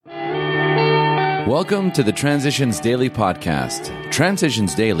Welcome to the Transitions Daily podcast.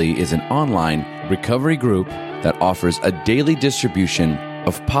 Transitions Daily is an online recovery group that offers a daily distribution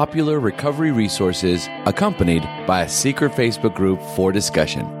of popular recovery resources accompanied by a secret Facebook group for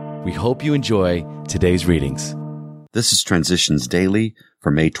discussion. We hope you enjoy today's readings. This is Transitions Daily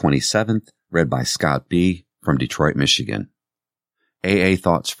for May 27th, read by Scott B. from Detroit, Michigan. AA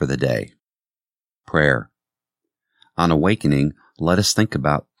Thoughts for the Day. Prayer. On awakening, let us think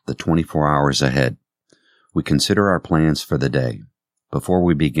about the 24 hours ahead. We consider our plans for the day. Before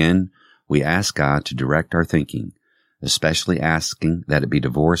we begin, we ask God to direct our thinking, especially asking that it be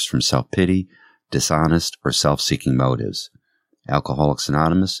divorced from self-pity, dishonest, or self-seeking motives. Alcoholics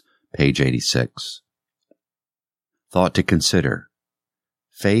Anonymous, page 86. Thought to consider.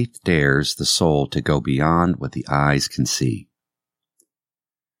 Faith dares the soul to go beyond what the eyes can see.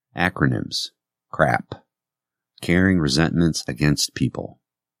 Acronyms. CRAP. Carrying resentments against people.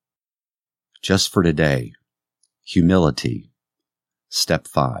 Just for today. Humility. Step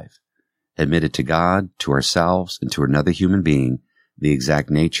 5. Admit it to God, to ourselves, and to another human being the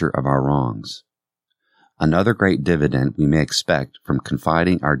exact nature of our wrongs. Another great dividend we may expect from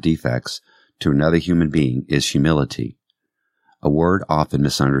confiding our defects to another human being is humility, a word often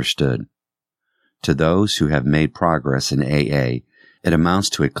misunderstood. To those who have made progress in AA, it amounts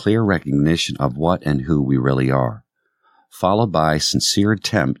to a clear recognition of what and who we really are, followed by a sincere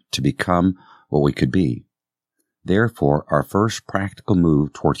attempt to become what we could be. Therefore, our first practical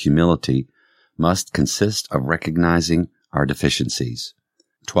move toward humility must consist of recognizing our deficiencies.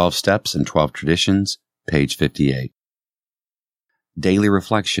 12 Steps and 12 Traditions, page 58. Daily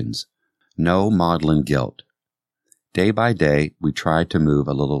Reflections. No maudlin guilt. Day by day, we try to move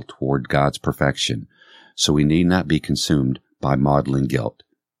a little toward God's perfection, so we need not be consumed by maudlin guilt.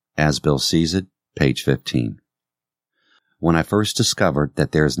 As Bill sees it, page 15. When I first discovered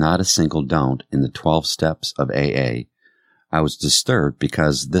that there is not a single don't in the 12 steps of AA, I was disturbed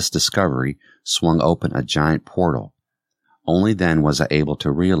because this discovery swung open a giant portal. Only then was I able to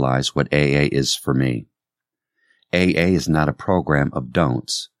realize what AA is for me. AA is not a program of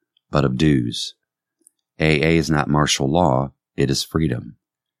don'ts, but of do's. AA is not martial law, it is freedom.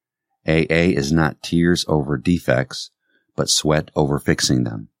 AA is not tears over defects, but sweat over fixing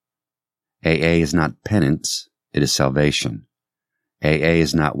them. AA is not penance, it is salvation. AA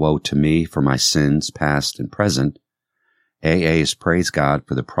is not woe to me for my sins past and present. AA is praise God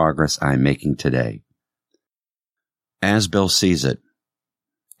for the progress I am making today. As Bill sees it,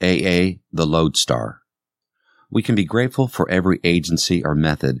 AA, the lodestar. We can be grateful for every agency or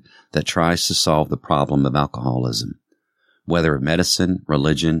method that tries to solve the problem of alcoholism, whether medicine,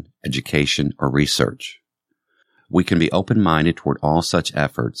 religion, education, or research. We can be open-minded toward all such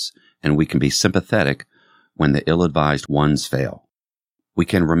efforts, and we can be sympathetic when the ill-advised ones fail. We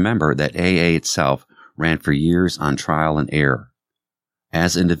can remember that AA itself ran for years on trial and error.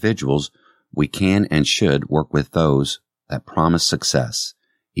 As individuals, we can and should work with those that promise success,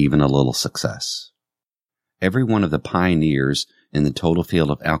 even a little success. Every one of the pioneers in the total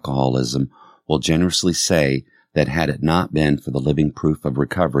field of alcoholism will generously say that had it not been for the living proof of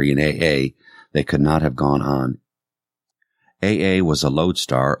recovery in AA, they could not have gone on. AA was a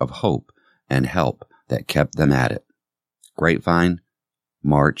lodestar of hope and help that kept them at it. Grapevine,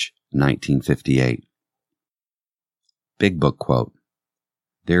 March 1958. Big Book Quote.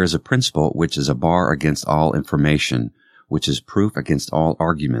 There is a principle which is a bar against all information, which is proof against all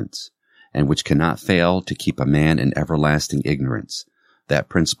arguments, and which cannot fail to keep a man in everlasting ignorance. That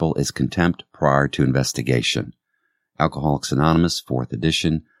principle is contempt prior to investigation. Alcoholics Anonymous, 4th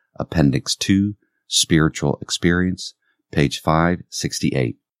edition, Appendix 2, Spiritual Experience, page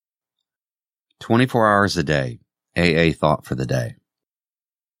 568. 24 hours a day. AA Thought for the Day.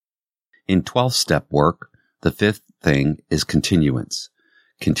 In 12-step work, the fifth thing is continuance.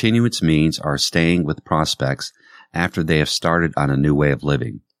 Continuance means our staying with prospects after they have started on a new way of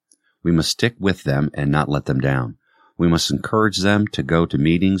living. We must stick with them and not let them down. We must encourage them to go to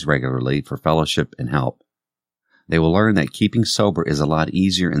meetings regularly for fellowship and help. They will learn that keeping sober is a lot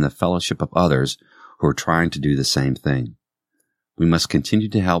easier in the fellowship of others who are trying to do the same thing. We must continue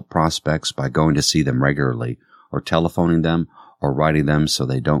to help prospects by going to see them regularly, or telephoning them, or writing them so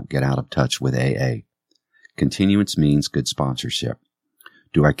they don't get out of touch with AA. Continuance means good sponsorship.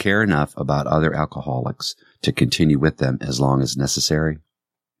 Do I care enough about other alcoholics to continue with them as long as necessary?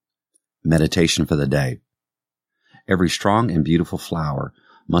 Meditation for the day. Every strong and beautiful flower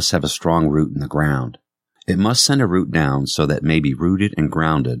must have a strong root in the ground. It must send a root down so that it may be rooted and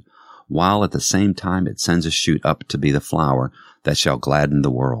grounded, while at the same time it sends a shoot up to be the flower that shall gladden the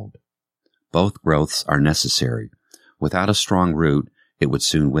world. Both growths are necessary. Without a strong root, it would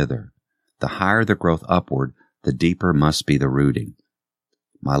soon wither. The higher the growth upward, the deeper must be the rooting.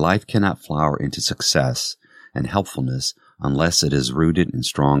 My life cannot flower into success and helpfulness unless it is rooted in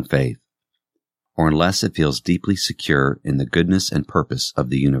strong faith, or unless it feels deeply secure in the goodness and purpose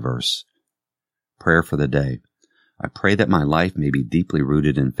of the universe. Prayer for the day. I pray that my life may be deeply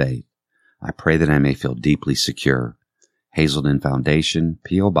rooted in faith. I pray that I may feel deeply secure. Hazelden Foundation,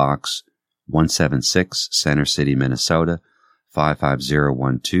 P.O. Box 176, Center City, Minnesota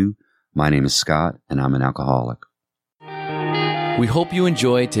 55012. My name is Scott, and I'm an alcoholic. We hope you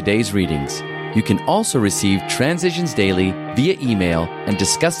enjoyed today's readings. You can also receive Transitions Daily via email and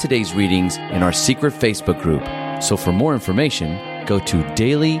discuss today's readings in our secret Facebook group. So for more information, go to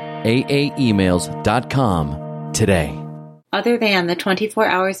dailyaaemails.com today. Other than the 24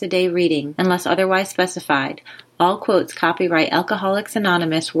 hours a day reading, unless otherwise specified, all quotes copyright Alcoholics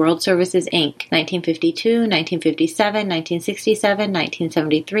Anonymous World Services, Inc., 1952, 1957, 1967,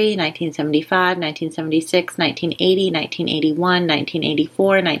 1973, 1975, 1976, 1980, 1981, 1984,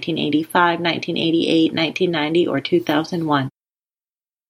 1985, 1988, 1990, or 2001.